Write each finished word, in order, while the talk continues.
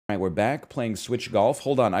All right, we're back playing Switch Golf.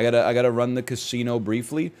 Hold on, I gotta run the casino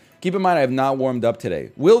briefly. Keep in mind, I have not warmed up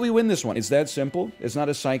today. Will we win this one? It's that simple. It's not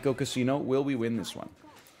a psycho casino. Will we win this one?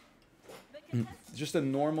 It's just a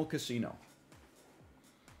normal casino.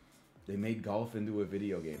 They made golf into a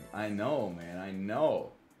video game. I know, man. I know.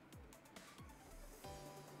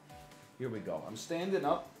 Here we go. I'm standing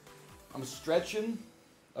up. I'm stretching.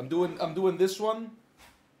 I'm doing this one.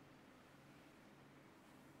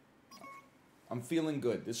 I'm feeling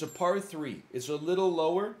good. It's a par 3. It's a little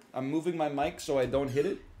lower. I'm moving my mic so I don't hit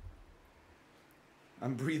it.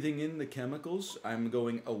 I'm breathing in the chemicals. I'm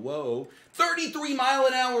going, oh, whoa.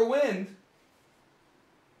 33-mile-an-hour wind.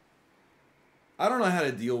 I don't know how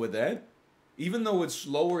to deal with that. Even though it's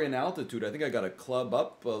lower in altitude, I think I got to club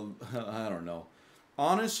up. I don't know.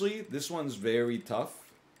 Honestly, this one's very tough.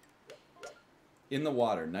 In the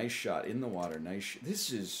water. Nice shot. In the water. Nice shot. This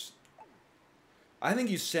is... I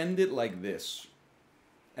think you send it like this.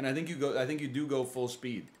 And I think you do go full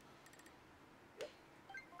speed.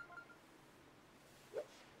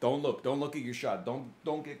 Don't look. Don't look at your shot.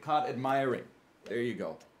 Don't get caught admiring. There you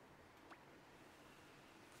go.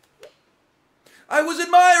 I was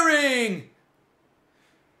admiring!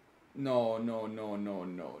 No.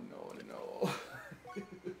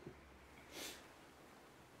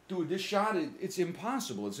 Dude, this shot, it's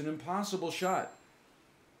impossible. It's an impossible shot.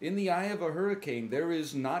 In the eye of a hurricane, there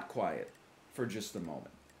is not quiet for just a moment.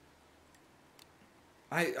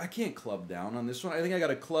 I can't club down on this one. I think I got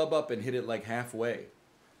to club up and hit it like halfway.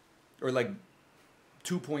 Or like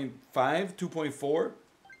 2.5, 2.4.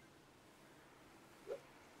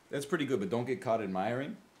 That's pretty good, but don't get caught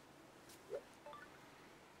admiring.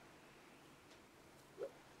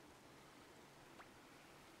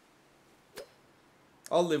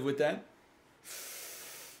 I'll live with that.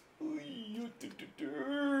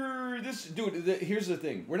 Here's the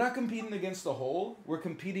thing. We're not competing against the hole. We're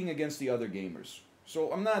competing against the other gamers.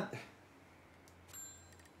 So I'm not...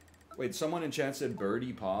 Wait, someone in chat said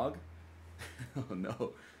birdie pog? Oh,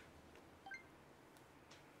 no.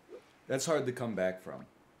 That's hard to come back from.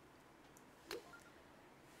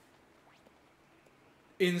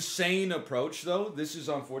 Insane approach, though. This is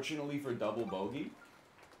unfortunately for double bogey.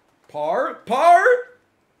 Par? Par?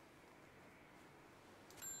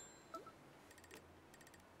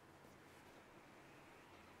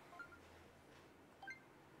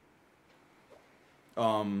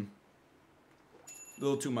 A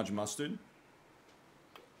little too much mustard.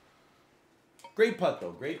 Great putt,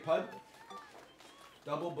 though. Great putt.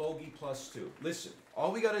 Double bogey +2. Listen,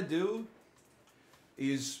 all we got to do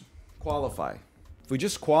is qualify. If we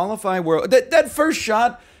just qualify, that first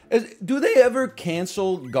shot, do they ever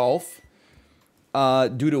cancel golf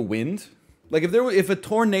due to wind? Like, if a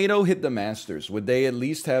tornado hit the Masters, would they at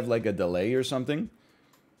least have, like, a delay or something?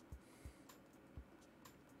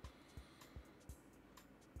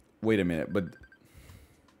 Wait a minute, but...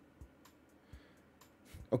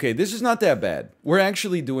 Okay, this is not that bad. We're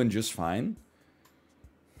actually doing just fine.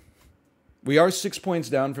 We are 6 points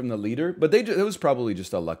down from the leader, but it was probably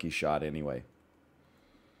just a lucky shot anyway.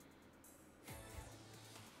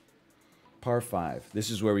 Par 5. This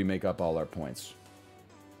is where we make up all our points.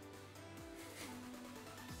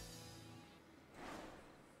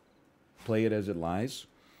 Play it as it lies.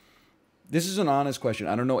 This is an honest question.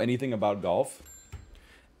 I don't know anything about golf.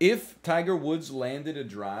 If Tiger Woods landed a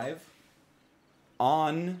drive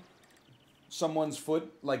on someone's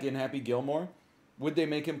foot, like in Happy Gilmore, would they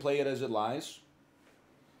make him play it as it lies?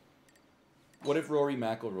 What if Rory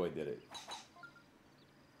McIlroy did it?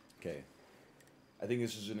 Okay. I think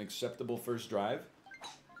this is an acceptable first drive.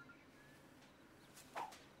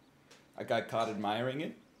 I got caught admiring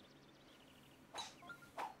it.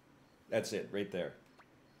 That's it, right there.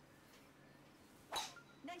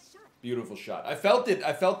 Nice shot. Beautiful shot. I felt it.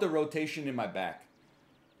 I felt the rotation in my back.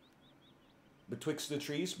 Betwixt the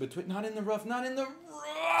trees. Not in the rough. Not in the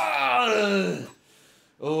rough.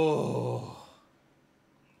 Oh.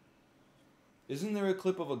 Isn't there a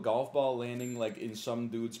clip of a golf ball landing like in some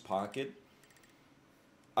dude's pocket?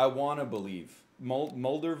 I want to believe.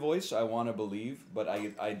 Mulder voice, I want to believe, but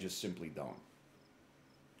I just simply don't.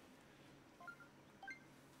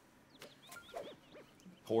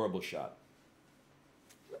 Horrible shot.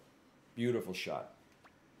 Beautiful shot.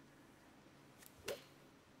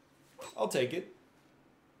 I'll take it.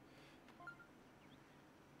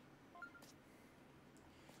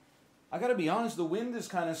 I gotta be honest, the wind is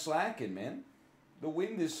kind of slacking, man. The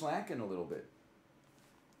wind is slacking a little bit.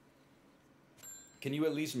 Can you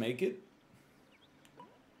at least make it?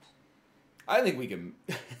 I think we can...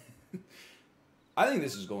 I think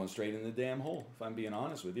this is going straight in the damn hole, if I'm being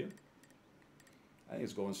honest with you. I think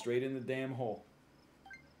it's going straight in the damn hole.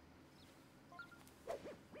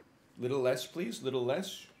 Little less, please. Little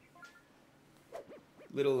less.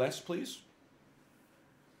 Little less, please.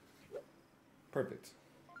 Perfect.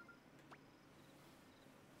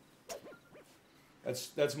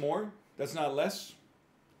 That's more. That's not less.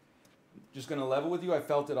 Just gonna level with you. I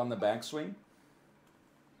felt it on the backswing.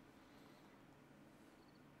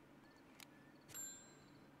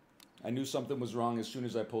 I knew something was wrong as soon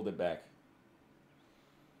as I pulled it back.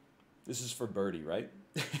 This is for birdie, right?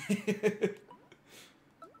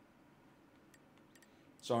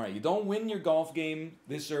 Sorry, you don't win your golf game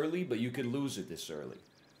this early, but you could lose it this early.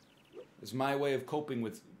 It's my way of coping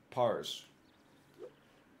with pars.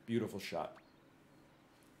 Beautiful shot.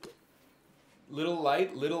 Little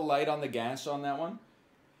light on the gas on that one.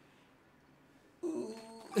 Ooh.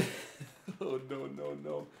 Oh,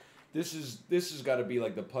 no. This has got to be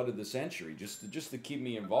like the putt of the century, just to keep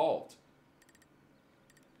me involved.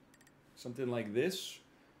 Something like this.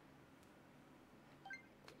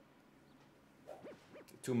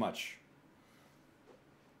 Too much.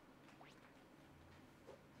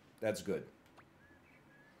 That's good.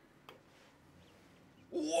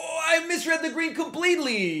 Whoa, I misread the green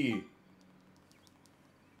completely.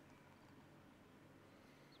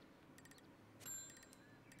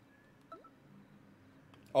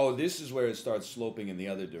 Oh, this is where it starts sloping in the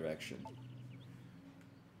other direction.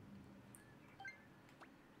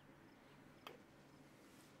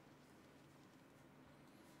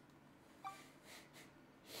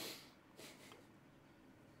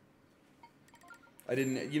 I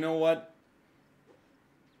didn't, you know what?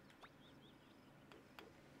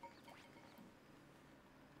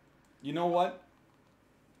 You know what?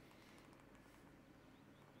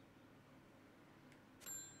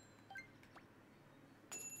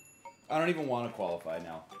 I don't even want to qualify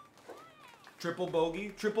now. Triple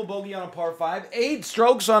bogey on a par 5. 8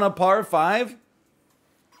 strokes on a par 5.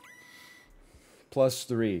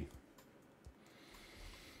 +3.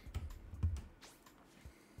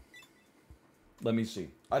 Let me see.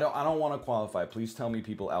 I don't want to qualify. Please tell me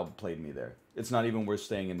people outplayed me there. It's not even worth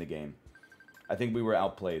staying in the game. I think we were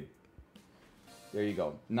outplayed. There you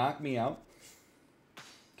go. Knock me out.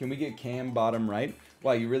 Can we get Cam bottom right?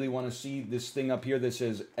 Why, you really want to see this thing up here that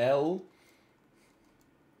says L?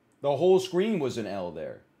 The whole screen was an L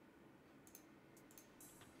there.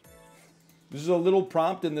 This is a little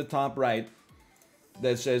prompt in the top right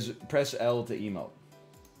that says press L to emote.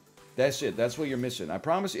 That's it. That's what you're missing. I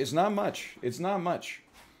promise it's not much. It's not much.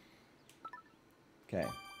 Okay.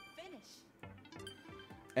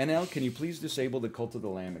 NL, can you please disable the Cult of the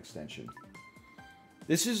Lamb extension?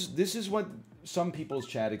 This is what some people's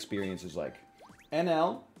chat experience is like.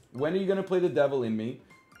 NL, when are you going to play The Devil in Me?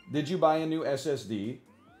 Did you buy a new SSD?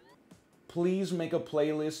 Please make a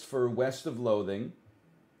playlist for West of Loathing.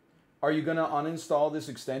 Are you going to uninstall this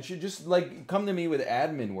extension? Just like come to me with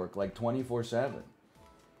admin work like 24/7.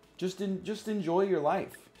 Just enjoy your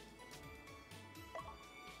life.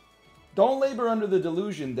 Don't labor under the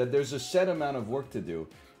delusion that there's a set amount of work to do,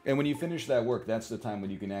 and when you finish that work, that's the time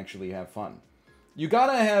when you can actually have fun. You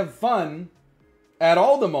gotta have fun at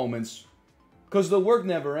all the moments, because the work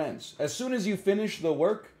never ends. As soon as you finish the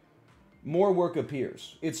work, more work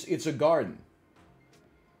appears. It's a garden.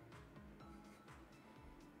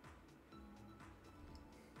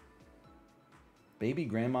 Baby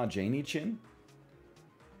Grandma Janie Chin?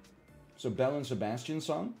 It's a Belle and Sebastian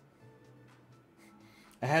song?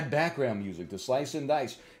 Add background music to Slice and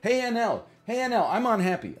Dice. Hey NL, I'm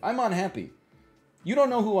unhappy. I'm unhappy. You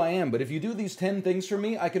don't know who I am, but if you do these 10 things for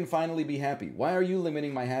me, I can finally be happy. Why are you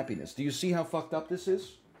limiting my happiness? Do you see how fucked up this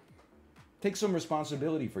is? Take some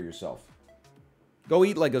responsibility for yourself. Go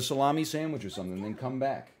eat like a salami sandwich or something, then come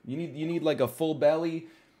back. You need like a full belly,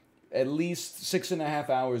 at least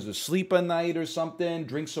 6.5 hours of sleep a night or something.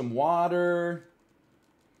 Drink some water.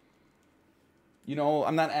 You know,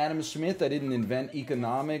 I'm not Adam Smith. I didn't invent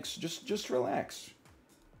economics. Just relax.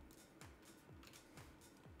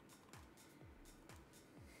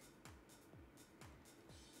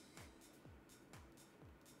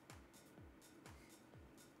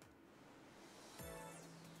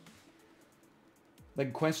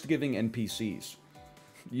 Like quest-giving NPCs.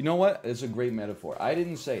 You know what? It's a great metaphor. I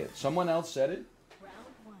didn't say it. Someone else said it. Round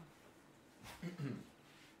 1.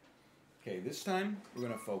 Okay, this time we're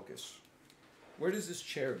going to focus. Where does this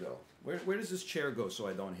chair go? Where does this chair go so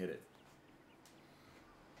I don't hit it?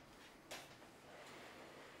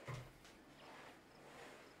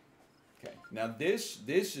 Okay, now this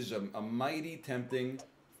is a mighty tempting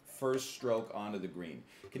first stroke onto the green.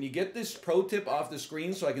 Can you get this pro tip off the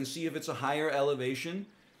screen so I can see if it's a higher elevation?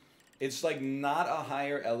 It's like not a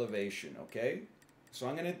higher elevation, okay? So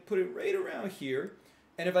I'm going to put it right around here.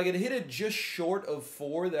 And if I could hit it just short of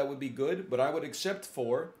 4, that would be good. But I would accept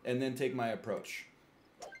 4 and then take my approach.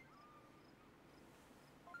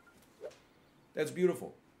 That's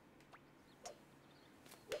beautiful.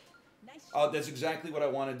 That's exactly what I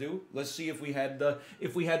want to do. Let's see if we had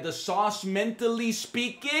the sauce, mentally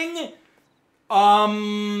speaking.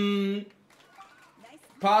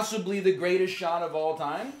 Possibly the greatest shot of all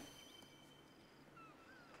time.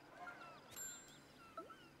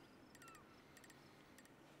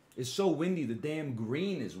 It's so windy, the damn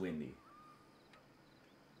green is windy.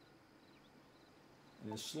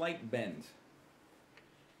 And a slight bend.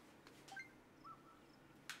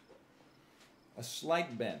 A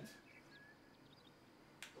slight bend.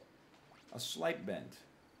 A slight bend.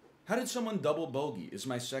 How did someone double bogey? Is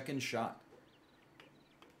my second shot.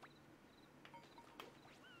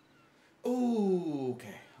 Ooh,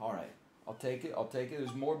 okay. All right. I'll take it. I'll take it.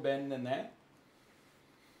 There's more bend than that.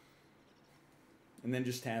 And then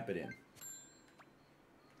just tap it in.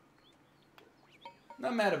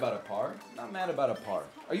 Not mad about a par. Not mad about a par.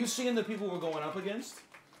 Are you seeing the people we're going up against?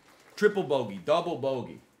 Triple bogey, double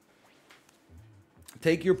bogey.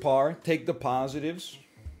 Take your par. Take the positives.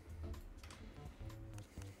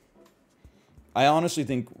 I honestly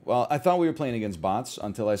think, well, I thought we were playing against bots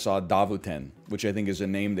until I saw Davuten, which I think is a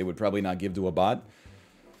name they would probably not give to a bot.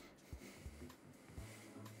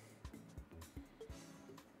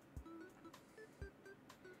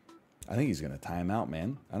 I think he's going to time out,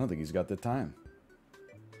 man. I don't think he's got the time.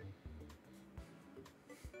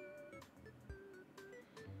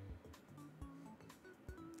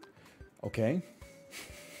 Okay.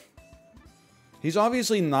 He's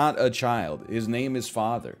obviously not a child. His name is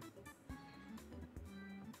Father.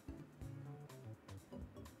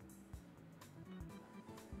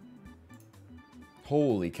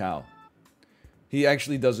 Holy cow. He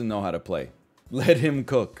actually doesn't know how to play. Let him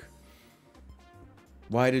cook.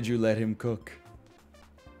 Why did you let him cook?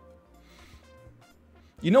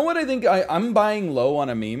 You know what I think? I'm buying low on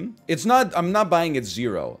a meme. I'm not buying it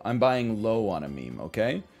 0. I'm buying low on a meme,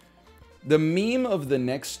 okay? The meme of the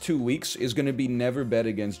next 2 weeks is going to be never bet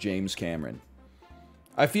against James Cameron.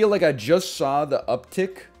 I feel like I just saw the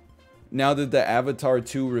uptick now that the Avatar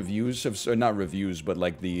 2 reviews have, or not reviews, but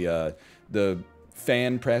like the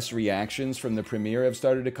fan press reactions from the premiere have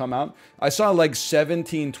started to come out. I saw like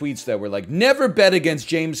 17 tweets that were like, never bet against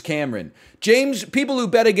James Cameron. People who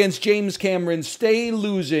bet against James Cameron stay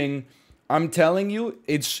losing. I'm telling you,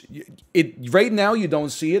 right now you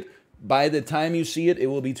don't see it. By the time you see it, it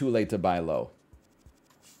will be too late to buy low.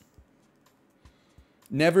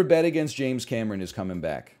 Never bet against James Cameron is coming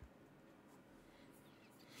back.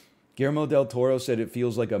 Guillermo del Toro said it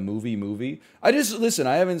feels like a movie. Listen,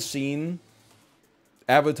 I haven't seen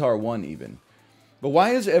Avatar 1 even. But why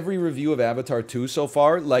is every review of Avatar 2 so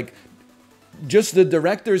far, like, just the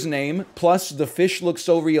director's name, plus the fish looks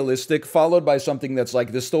so realistic, followed by something that's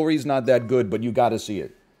like, the story's not that good, but you gotta see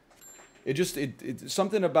it.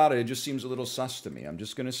 Something about it just seems a little sus to me. I'm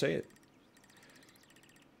just gonna say it.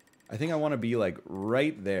 I think I want to be like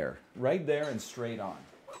right there and straight on.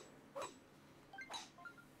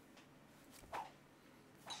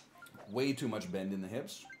 Way too much bend in the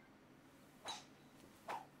hips.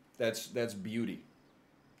 That's beauty.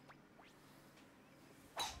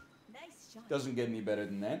 Nice shot. Doesn't get any better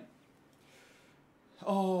than that.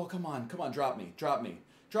 Oh, come on, drop me.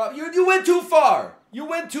 You went too far. You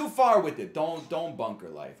went too far with it. Don't bunker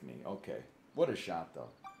life me. Okay. What a shot though.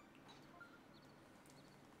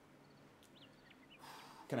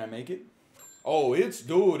 Can I make it? Oh, it's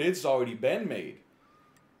already been made.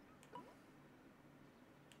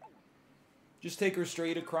 Just take her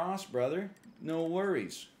straight across, brother. No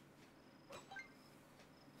worries.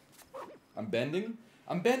 I'm bending?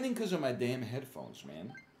 I'm bending because of my damn headphones,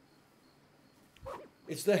 man.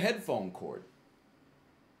 It's the headphone cord.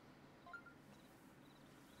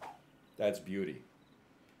 That's beauty.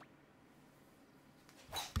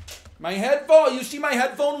 My headphone! You see my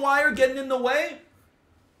headphone wire getting in the way?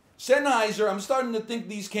 Sennheiser, I'm starting to think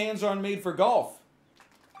these cans aren't made for golf.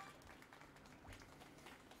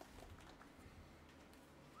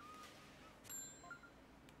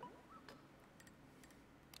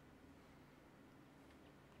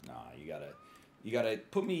 You gotta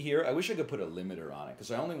put me here. I wish I could put a limiter on it,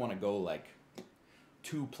 because I only want to go like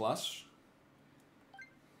 2+.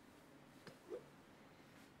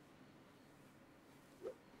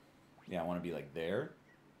 Yeah, I want to be like there.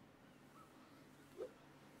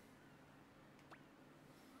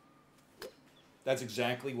 That's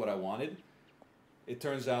exactly what I wanted. It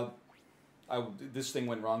turns out this thing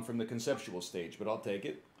went wrong from the conceptual stage, but I'll take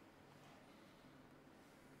it.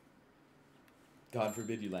 God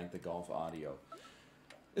forbid you like the golf audio.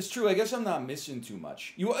 It's true. I guess I'm not missing too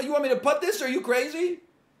much. You want me to putt this? Are you crazy?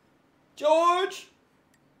 George?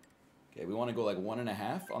 Okay, we want to go like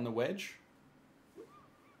 1.5 on the wedge.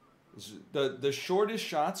 The shortest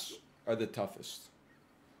shots are the toughest.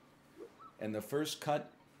 And the first cut,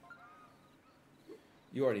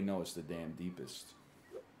 you already know it's the damn deepest.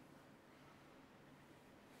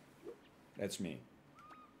 That's me.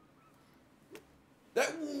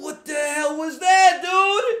 What the hell was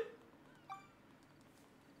that,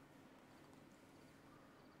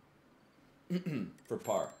 dude? For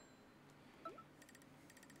par.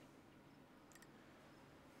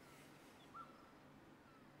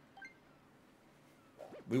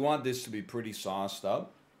 We want this to be pretty sauced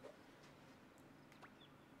up.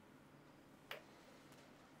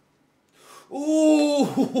 Ooh!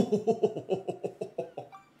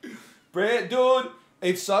 Brad, dude,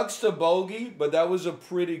 it sucks to bogey, but that was a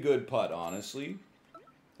pretty good putt, honestly.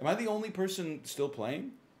 Am I the only person still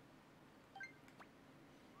playing?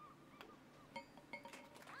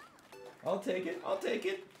 I'll take it. I'll take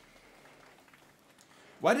it.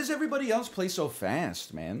 Why does everybody else play so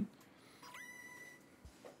fast, man?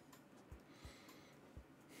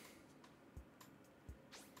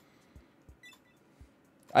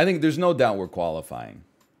 I think there's no doubt we're qualifying.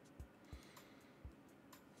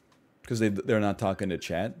 Because they're not talking to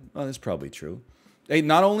chat? Well, that's probably true. Hey,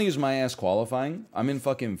 not only is my ass qualifying, I'm in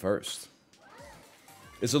fucking first.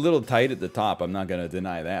 It's a little tight at the top. I'm not going to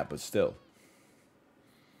deny that, but still.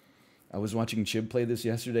 I was watching Chib play this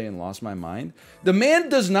yesterday and lost my mind. The man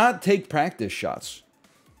does not take practice shots.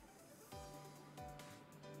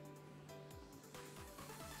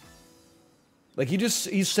 Like, he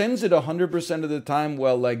sends it 100% of the time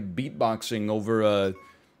while, like, beatboxing over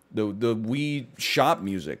the Wii shop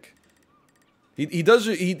music. He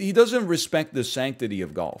doesn't respect the sanctity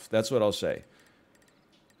of golf. That's what I'll say.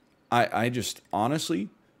 I just, honestly,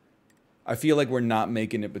 I feel like we're not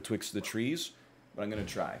making it betwixt the trees, but I'm going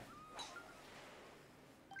to try.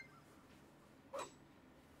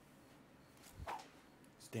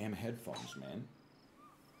 These damn headphones, man.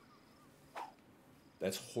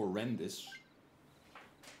 That's horrendous.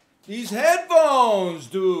 These headphones,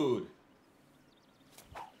 dude!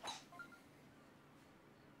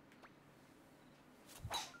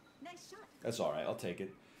 Nice shot. That's alright, I'll take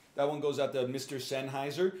it. That one goes out to Mr.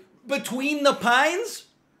 Sennheiser. Between the pines?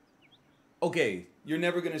 Okay, you're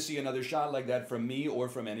never going to see another shot like that from me or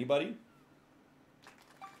from anybody.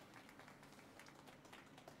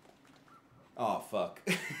 Oh, fuck.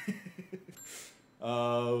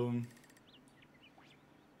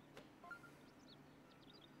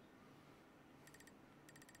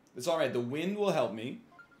 It's alright, the wind will help me.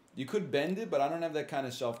 You could bend it, but I don't have that kind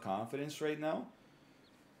of self-confidence right now.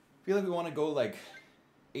 I feel like we want to go like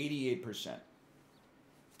 88%.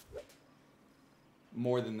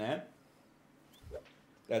 More than that.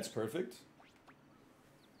 That's perfect.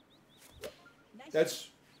 Nice. That's...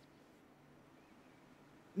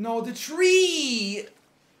 No, the tree!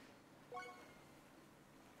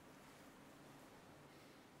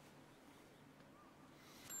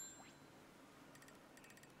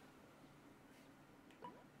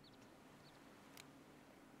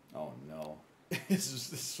 Oh no.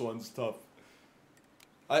 This one's tough.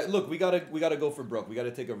 Look, we gotta go for broke. We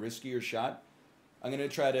gotta take a riskier shot. I'm gonna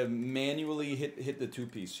try to manually hit the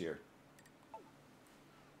two-piece here.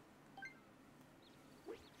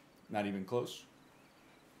 Not even close.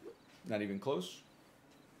 Not even close.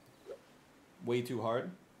 Way too hard.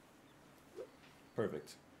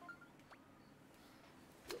 Perfect.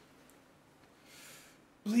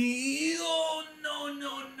 Please. Oh no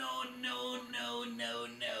no no no no no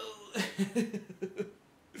no.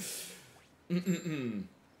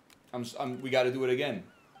 We got to do it again.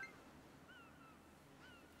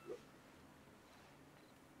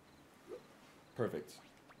 Perfect.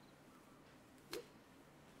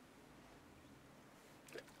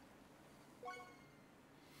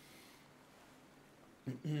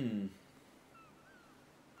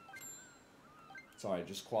 Sorry,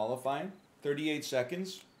 just qualifying. 38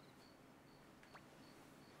 seconds.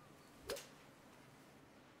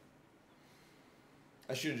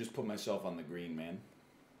 I should have just put myself on the green, man.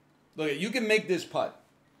 Look, you can make this putt.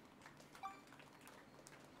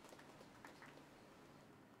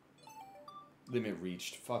 Limit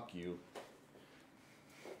reached. Fuck you.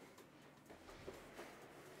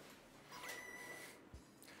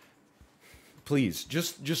 Please,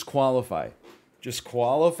 just qualify. Just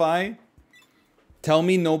qualify. Tell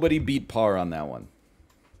me nobody beat par on that one.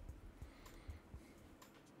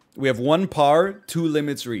 We have 1 par, 2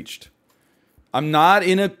 limits reached. I'm not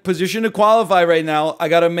in a position to qualify right now. I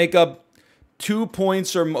got to make up 2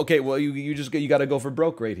 points or okay. Well, you got to go for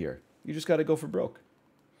broke right here. You just got to go for broke.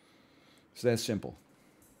 It's that simple.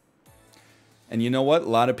 And you know what? A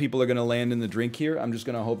lot of people are going to land in the drink here. I'm just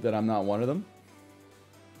going to hope that I'm not one of them.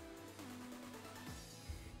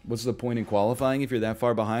 What's the point in qualifying if you're that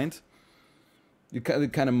far behind? You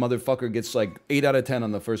kind of motherfucker gets like 8 out of 10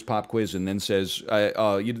 on the first pop quiz and then says,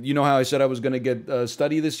 you know how I said I was going to get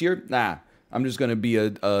study this year? Nah, I'm just going to be a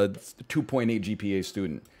 2.8 GPA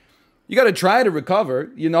student. You got to try to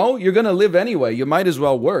recover. You know, you're going to live anyway. You might as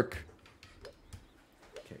well work.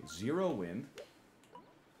 Okay, 0 win.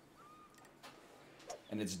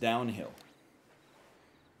 And it's downhill.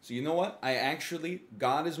 So you know what?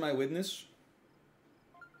 God is my witness.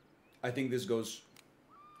 I think this goes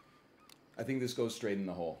straight in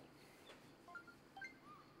the hole.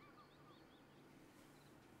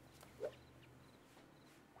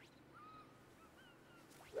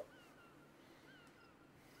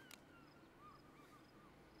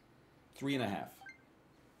 Three and a half.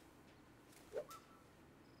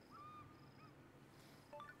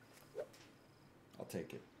 I'll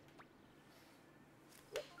take it.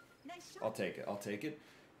 Nice shot. I'll take it.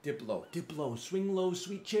 Dip low, swing low,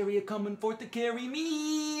 sweet chariot coming forth to carry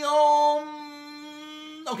me.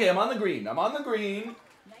 Okay, I'm on the green. Nice on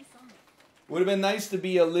it. Would have been nice to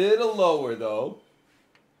be a little lower, though.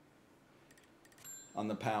 On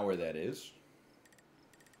the power, that is.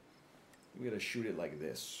 We gotta shoot it like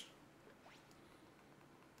this.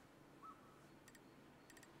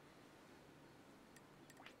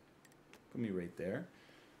 Put me right there.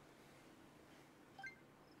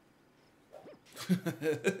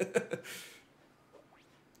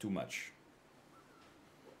 Too much.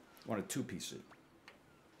 I want to two-piece it.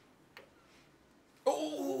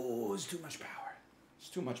 Oh, it's too much power. It's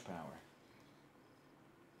too much power.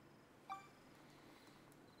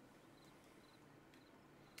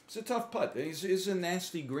 It's a tough putt. It's a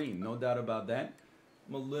nasty green, no doubt about that.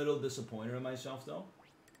 I'm a little disappointed in myself, though.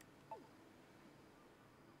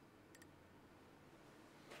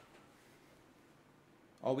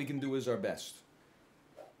 All we can do is our best.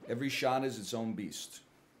 Every shot is its own beast.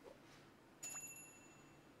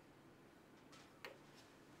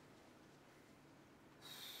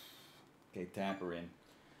 Okay, tap her in.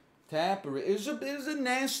 Tap her in. It was a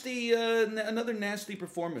nasty, another nasty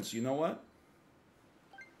performance. You know what?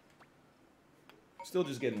 Still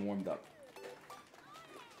just getting warmed up.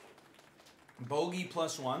 Bogey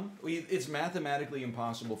 +1. It's mathematically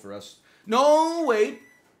impossible for us. No, wait.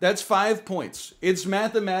 That's 5 points. It's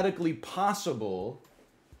mathematically possible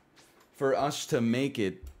for us to make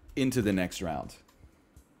it into the next round.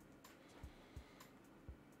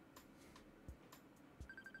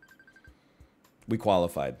 We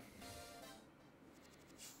qualified.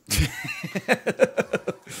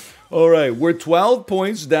 All right, we're 12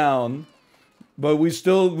 points down, but we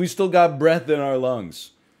still got breath in our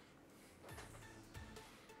lungs.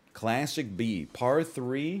 Classic B, par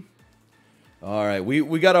 3. All right,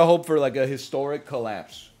 we got to hope for like a historic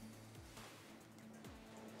collapse.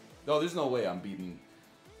 No, there's no way I'm beating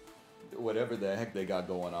whatever the heck they got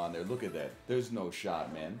going on there. Look at that. There's no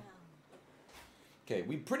shot, man. Okay,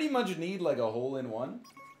 we pretty much need like a hole-in-one.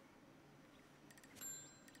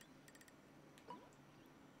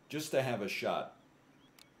 Just to have a shot.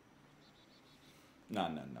 No.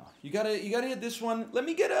 You gotta hit this one. Let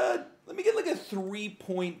me get like a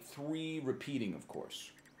 3.3 repeating, of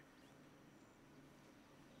course.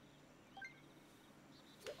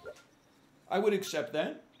 I would accept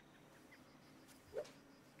that.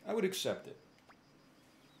 I would accept it.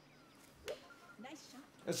 Nice shot.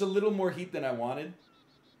 That's a little more heat than I wanted.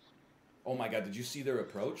 Oh my God, did you see their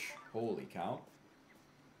approach? Holy cow.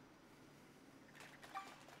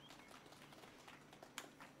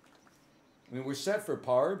 I mean, we're set for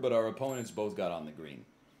par, but our opponents both got on the green.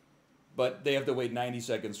 But they have to wait 90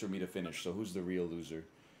 seconds for me to finish, so who's the real loser?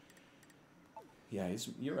 Yeah,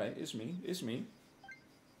 you're right. It's me. It's me.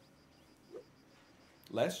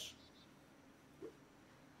 Less?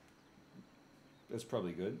 That's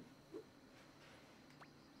probably good.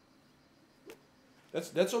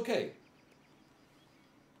 That's okay.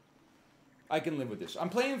 I can live with this. I'm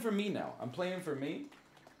playing for me now. I'm playing for me.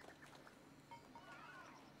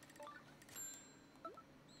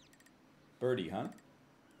 Birdie, huh?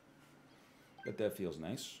 Bet that feels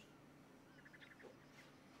nice.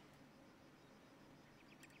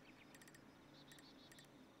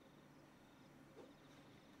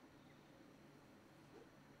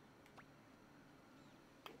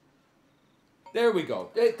 There we go.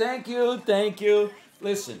 Hey, thank you.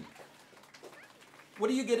 Listen, what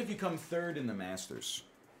do you get if you come third in the Masters?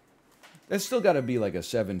 That's still got to be like a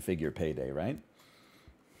 7-figure payday, right?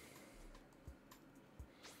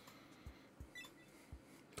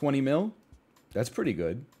 20 mil? That's pretty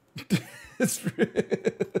good.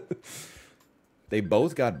 They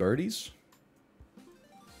both got birdies?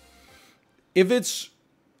 If it's...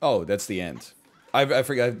 Oh, that's the end. I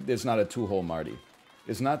forgot it's not a 2-hole Marty.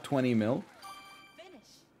 It's not 20 mil?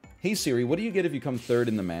 Hey Siri, what do you get if you come third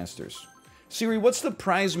in the Masters? Siri, what's the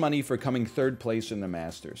prize money for coming third place in the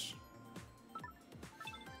Masters?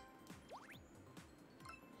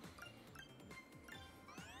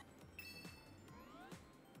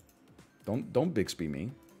 Don't Bixby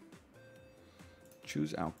me.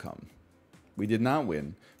 Choose outcome. We did not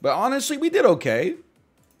win. But honestly, we did okay.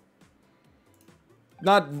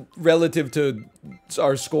 Not relative to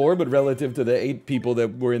our score, but relative to the 8 people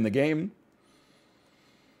that were in the game.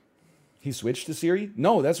 He switched to Siri?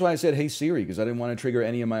 No, that's why I said, hey Siri, because I didn't want to trigger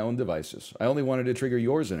any of my own devices. I only wanted to trigger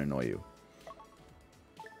yours and annoy you.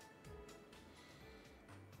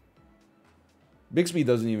 Bixby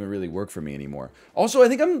doesn't even really work for me anymore. Also, I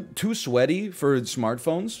think I'm too sweaty for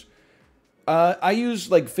smartphones. I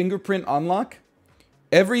use, like, fingerprint unlock.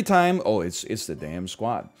 Every time... Oh, it's the damn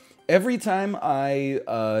squad. Every time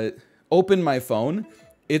I open my phone,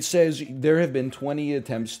 it says, there have been 20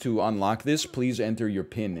 attempts to unlock this. Please enter your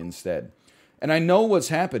PIN instead. And I know what's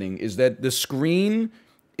happening is that the screen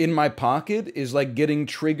in my pocket is, like, getting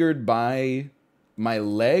triggered by my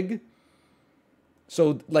leg.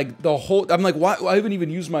 So, like, the whole... I'm like, why? I haven't even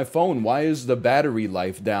used my phone. Why is the battery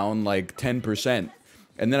life down, like, 10%?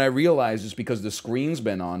 And then I realized it's because the screen's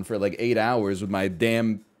been on for, like, 8 hours with my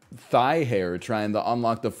damn thigh hair trying to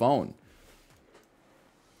unlock the phone.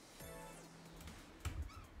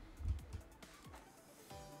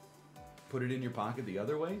 Put it in your pocket the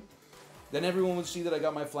other way? Then everyone would see that I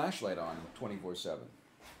got my flashlight on 24/7.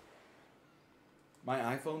 My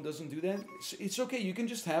iPhone doesn't do that? It's okay, you can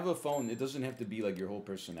just have a phone. It doesn't have to be like your whole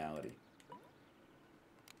personality.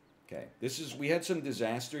 Okay, we had some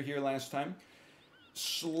disaster here last time.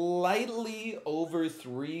 Slightly over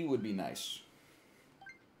 3 would be nice.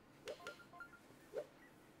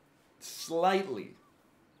 Slightly.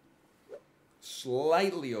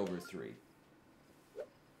 Slightly over 3.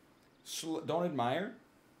 Don't admire?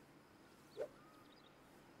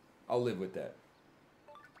 I'll live with that.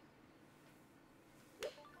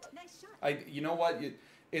 You know what?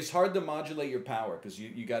 It's hard to modulate your power because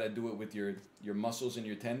you got to do it with your muscles and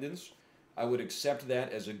your tendons. I would accept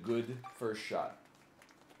that as a good first shot.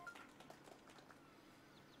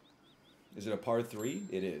 Is it a par 3?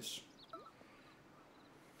 It is.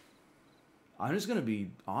 I'm just going to be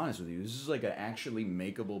honest with you. This is like an actually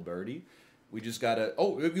makeable birdie. We just got to...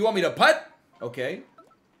 Oh, you want me to putt? Okay.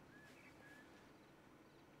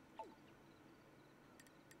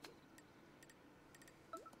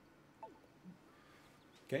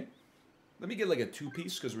 Okay. Let me get like a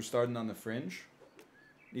 2-piece because we're starting on the fringe.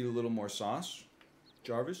 Need a little more sauce.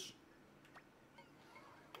 Jarvis.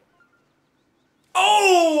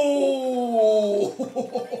 Oh!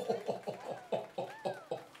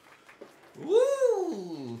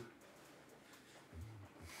 Woo!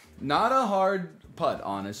 Not a hard putt,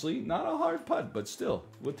 honestly. Not a hard putt, but still,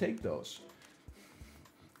 we'll take those.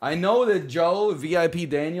 I know that Joe, VIP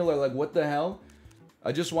Daniel are like, what the hell?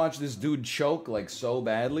 I just watched this dude choke like so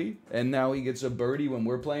badly, and now he gets a birdie when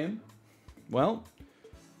we're playing. Well,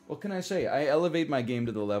 what can I say? I elevate my game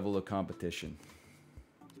to the level of competition.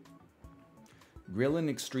 Grillin'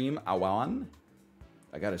 Extreme Awan.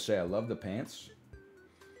 I gotta say, I love the pants.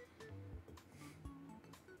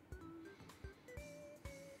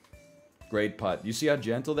 Great putt. You see how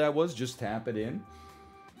gentle that was? Just tap it in.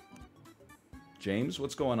 James,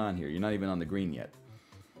 what's going on here? You're not even on the green yet.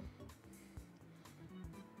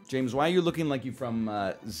 James, why are you looking like you from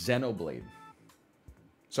Xenoblade?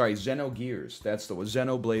 Sorry, Xenogears. That's the one.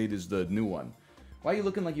 Xenoblade is the new one. Why are you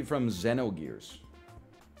looking like you from Xenogears?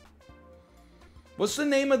 What's the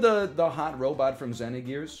name of the hot robot from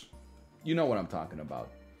Xenogears? You know what I'm talking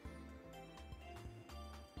about.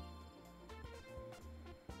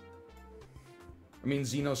 I mean,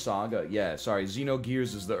 Xenosaga. Yeah, sorry.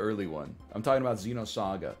 Xenogears is the early one. I'm talking about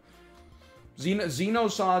Xenosaga.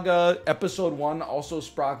 Xenosaga Episode 1 also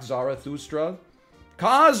sprach Zarathustra.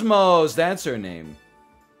 Cosmos! That's her name.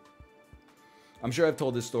 I'm sure I've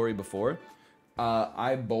told this story before.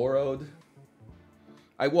 I borrowed...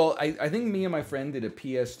 I think me and my friend did a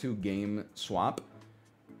PS2 game swap.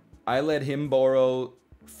 I let him borrow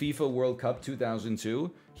FIFA World Cup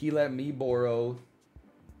 2002. He let me borrow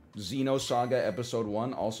Xenosaga Episode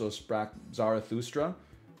 1, also sprach Zarathustra.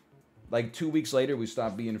 Like 2 weeks later, we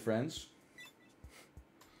stopped being friends.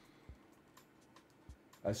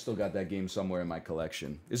 I still got that game somewhere in my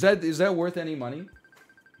collection. Is that worth any money?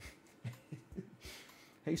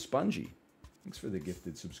 Hey, Spongy. Thanks for the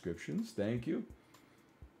gifted subscriptions. Thank you.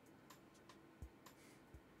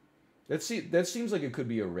 That seems like it could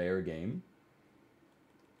be a rare game.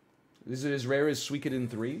 Is it as rare as Suikoden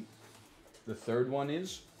 3? The third one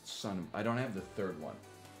is? I don't have the third one.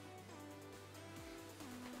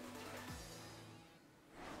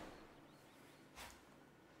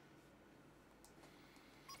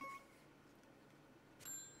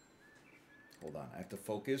 Hold on, I have to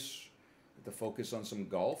focus. I have to focus on some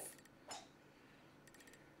golf.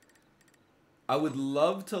 I would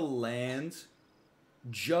love to land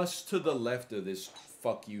just to the left of this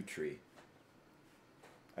fuck you tree.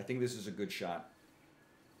 I think this is a good shot.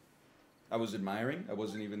 I was admiring. I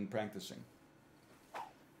wasn't even practicing.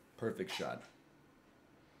 Perfect shot.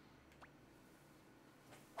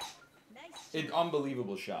 Nice. An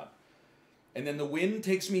unbelievable shot. And then the wind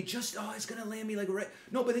takes me just... Oh, it's going to land me like right...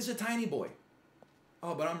 No, but it's a tiny boy.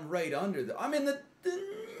 Oh, but I'm right under the... I'm in the...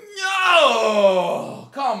 No!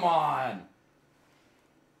 Come on!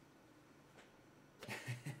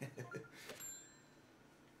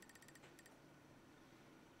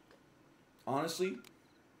 Honestly,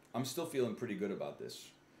 I'm still feeling pretty good about this.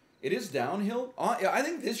 It is downhill. I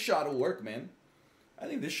think this shot will work, man. I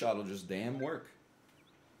think this shot will just damn work.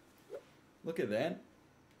 Look at that.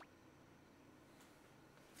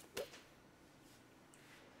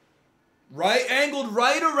 Right, angled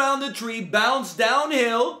right around the tree, bounced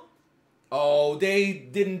downhill. Oh, they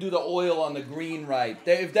didn't do the oil on the green right.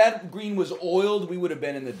 If that green was oiled, we would have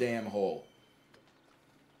been in the damn hole.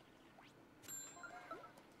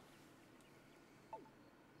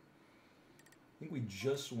 I think we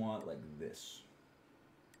just want like this.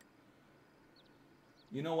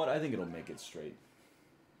 You know what? I think it'll make it straight.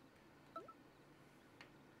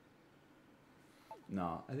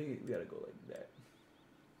 No, I think we gotta go like that.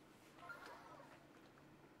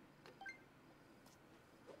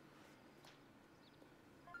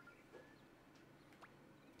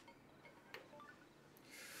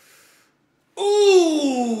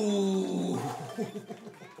 Ooh!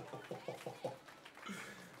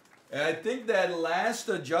 I think that last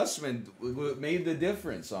adjustment made the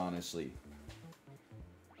difference, honestly.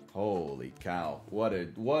 Holy cow. What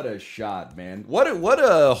a shot, man. What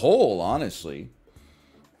a hole, honestly.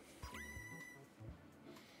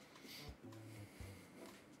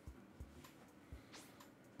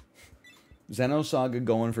 Xenosaga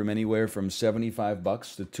going from anywhere from 75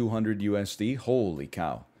 bucks to 200 USD. Holy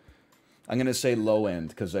cow. I'm going to say low end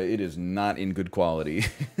because it is not in good quality.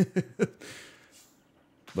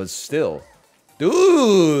 But still.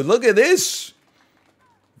 Dude, look at this.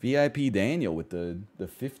 VIP Daniel with the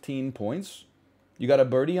 15 points. You got a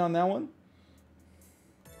birdie on that one?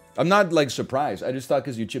 I'm not, like, surprised. I just thought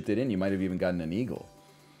because you chipped it in, you might have even gotten an eagle.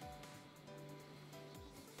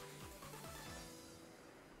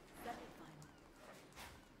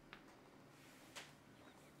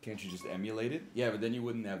 Can't you just emulate it? Yeah, but then you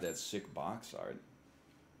wouldn't have that sick box art.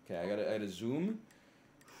 Okay, I gotta zoom.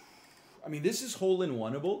 I mean, this is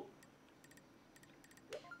hole-in-oneable.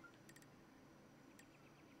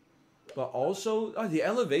 But also, the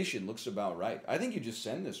elevation looks about right. I think you just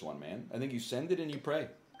send this one, man. I think you send it and you pray.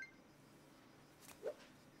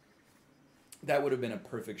 That would have been a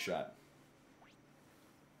perfect shot.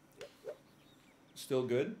 Still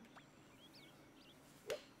good?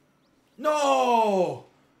 No!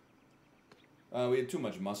 We had too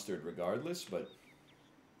much mustard regardless, but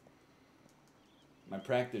my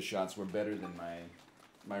practice shots were better than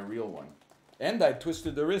my real one. And I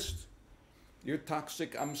twisted the wrist. You're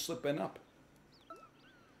toxic, I'm slipping up.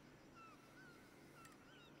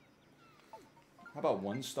 How about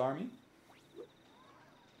one star me?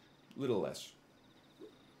 Little less.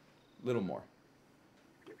 Little more.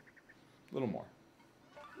 Little more.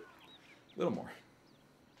 Little more.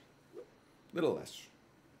 Little less.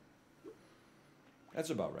 That's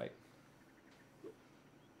about right.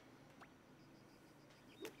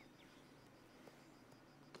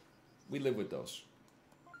 We live with those.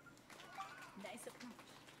 Nice approach.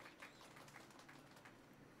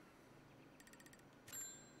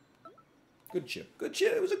 Good chip. Good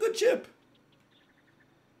chip. It was a good chip.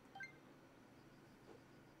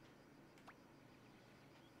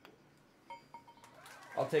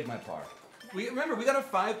 I'll take my par. Remember, we got a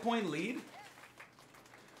 5-point lead.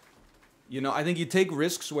 You know, I think you take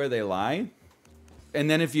risks where they lie. And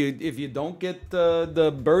then if you don't get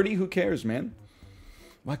the birdie, who cares, man?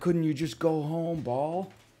 Why couldn't you just go home,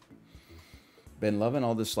 ball? Been loving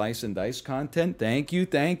all the slice and dice content. Thank you,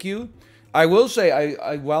 thank you. I will say,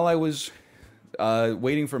 while I was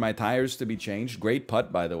waiting for my tires to be changed, great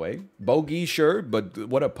putt, by the way. Bogey, sure, but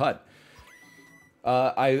what a putt.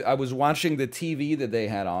 I was watching the TV that they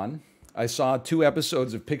had on, I saw 2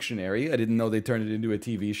 episodes of Pictionary. I didn't know they turned it into a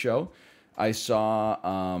TV show. I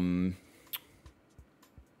saw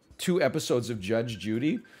 2 episodes of Judge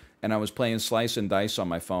Judy, and I was playing Slice and Dice on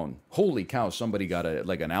my phone. Holy cow, somebody got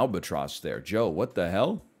like an albatross there. Joe, what the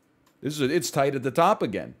hell? It's tight at the top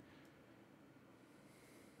again.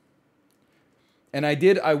 And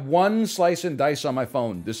I won Slice and Dice on my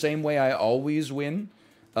phone the same way I always win,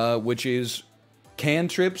 which is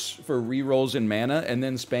cantrips for rerolls and mana, and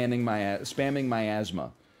then spamming my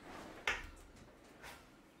asthma.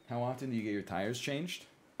 How often do you get your tires changed?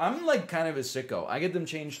 I'm like kind of a sicko. I get them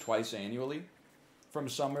changed twice annually, from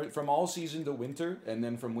all season to winter, and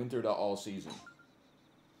then from winter to all season.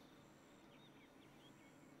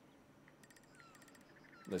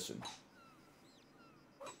 Listen.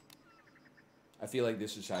 I feel like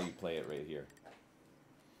this is how you play it right here.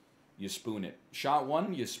 You spoon it. Shot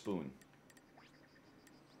 1, you spoon.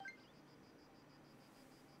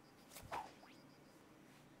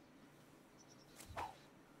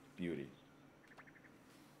 Beauty.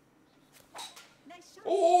 Nice shot.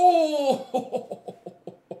 Oh!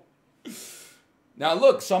 Now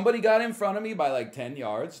look, somebody got in front of me by like 10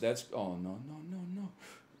 yards. That's, oh no, no, no, no.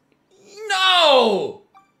 No!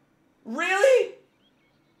 Really?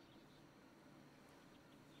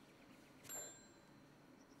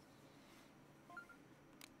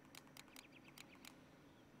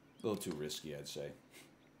 A little too risky, I'd say.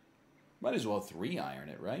 Might as well 3-iron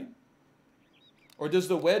it, right? Or does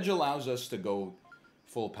the wedge allows us to go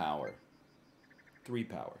full power? 3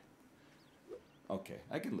 power. Okay,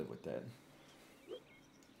 I can live with that.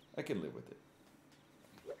 I can live with it.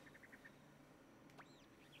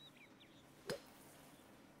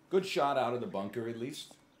 Good shot out of the bunker, at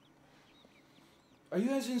least. Are you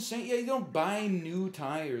guys insane? Yeah, you don't buy new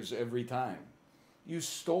tires every time. You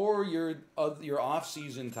store your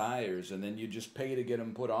off-season tires, and then you just pay to get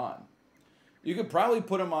them put on. You could probably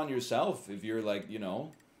put them on yourself if you're like, you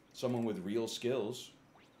know, someone with real skills.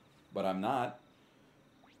 But I'm not.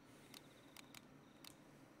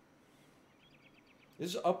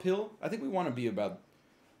 This is uphill. I think we want to be about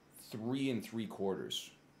 3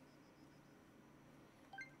 3/4.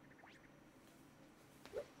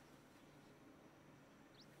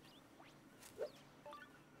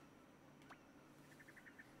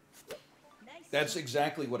 That's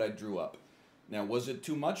exactly what I drew up. Now, was it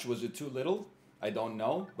too much? Was it too little? I don't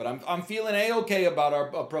know, but I'm feeling A-okay about our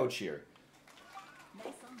approach here.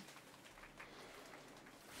 Nice on.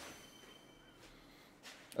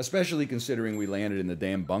 Especially considering we landed in the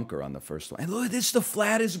damn bunker on the first line. Look, this is the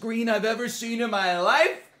flattest green I've ever seen in my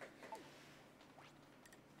life.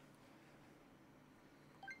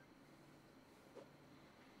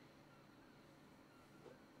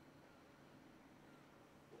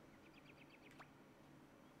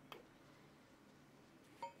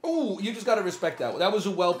 Ooh, you just got to respect that. That was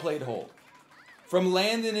a well-played hole. From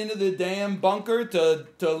landing into the damn bunker to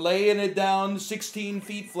laying it down 16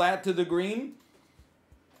 feet flat to the green,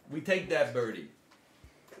 we take that birdie.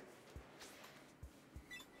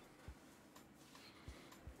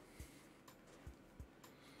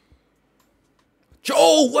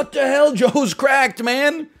 Joe, what the hell? Joe's cracked,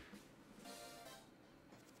 man.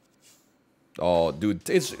 Oh, dude,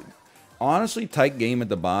 it's... Honestly, tight game at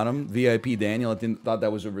the bottom. VIP Daniel, thought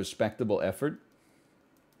that was a respectable effort.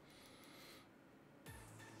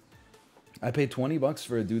 I paid 20 bucks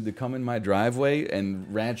for a dude to come in my driveway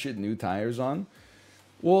and ratchet new tires on.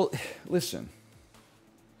 Well, listen.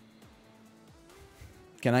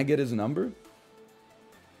 Can I get his number?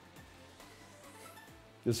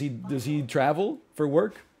 Does he travel for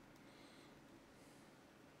work?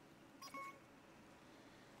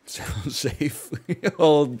 So safe.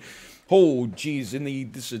 Oh, geez,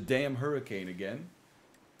 this is a damn hurricane again.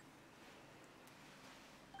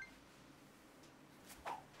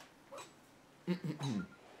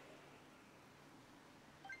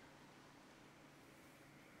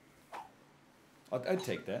 I'd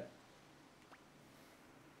take that.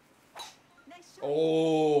 Nice shot.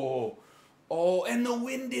 Oh, and the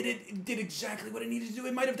wind did exactly what it needed to do.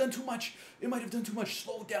 It might have done too much. It might have done too much.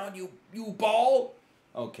 Slow down, you ball.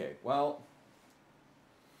 Okay, well.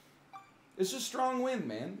 It's a strong wind,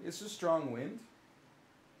 man. It's a strong wind.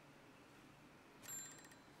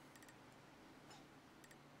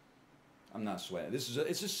 I'm not sweating.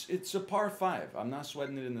 It's a par 5. I'm not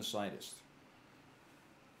sweating it in the slightest.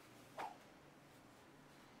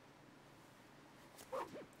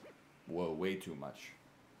 Whoa, way too much.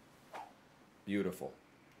 Beautiful.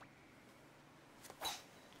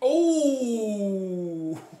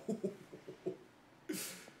 Oh!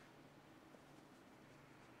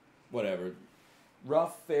 Whatever.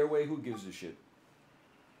 Rough, fairway, who gives a shit?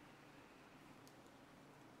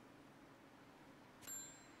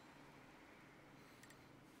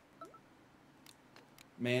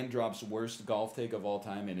 man drops worst golf take of all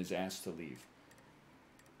time and is asked to leave.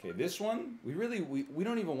 Okay, this one, we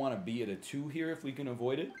don't even want to be at a 2 here if we can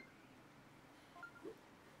avoid it.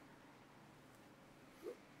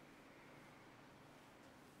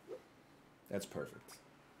 That's perfect.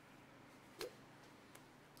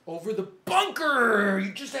 Over the bunker!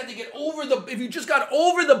 You just had to get over the... If you just got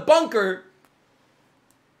over the bunker...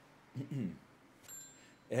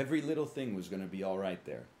 Every little thing was going to be all right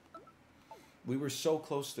there. We were so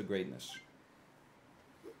close to greatness.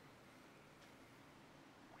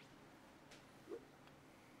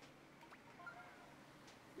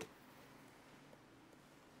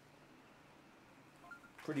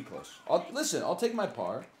 Pretty close. Listen, I'll take my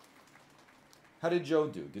par. How did Joe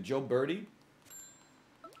do? Did Joe birdie?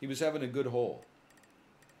 He was having a good hole.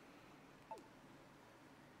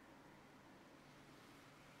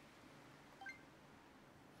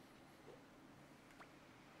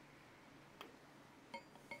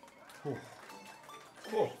 Oh.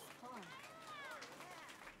 Oh.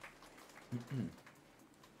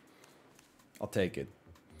 I'll take it.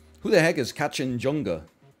 Who the heck is Kachinjunga?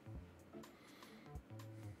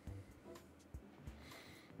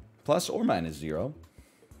 Plus or minus 0.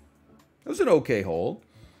 It was an okay hole.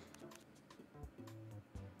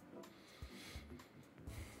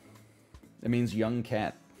 That means young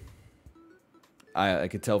cat. I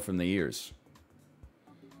could tell from the ears.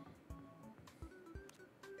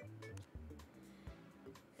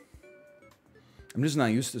 I'm just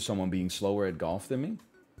not used to someone being slower at golf than me.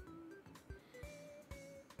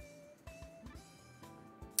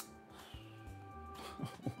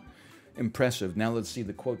 Impressive. Now let's see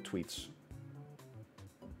the quote tweets.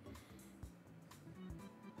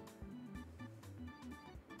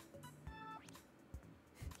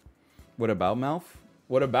 What about mouth?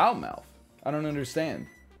 What about mouth? I don't understand.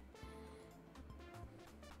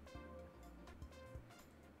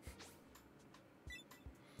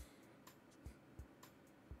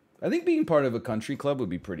 I think being part of a country club would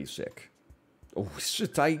be pretty sick. Oh, it's a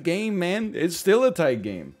tight game, man. It's still a tight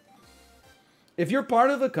game. If you're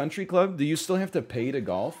part of a country club, do you still have to pay to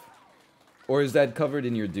golf? Or is that covered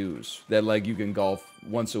in your dues? That, like, you can golf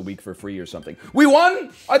once a week for free or something. We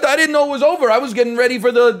won! I didn't know it was over. I was getting ready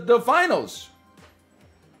for the finals.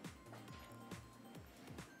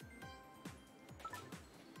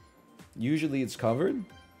 Usually it's covered,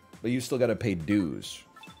 but you still got to pay dues.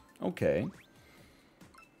 Okay.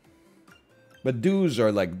 But dues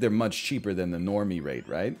are, like, they're much cheaper than the normie rate,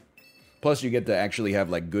 right? Plus, you get to actually have,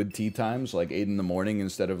 like, good tee times, like 8 in the morning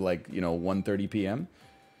instead of, like, you know, 1:30 p.m.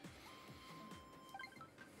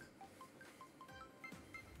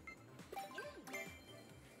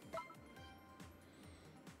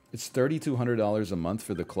 It's $3,200 a month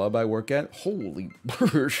for the club I work at. Holy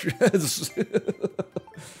bursh.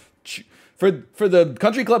 For the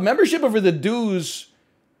country club membership or for the dues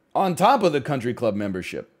on top of the country club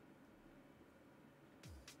membership?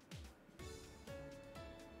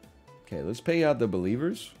 Okay, let's pay out the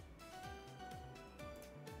believers.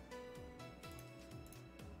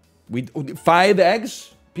 5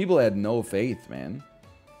 eggs? People had no faith, man.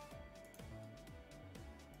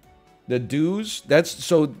 The dues, that's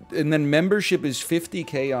so, and then membership is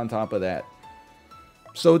 $50K on top of that.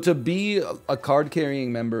 So to be a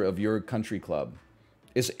card-carrying member of your country club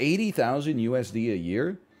is 80,000 USD a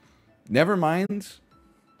year. Never mind.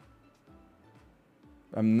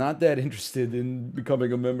 I'm not that interested in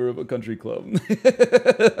becoming a member of a country club.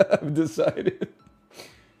 I've decided.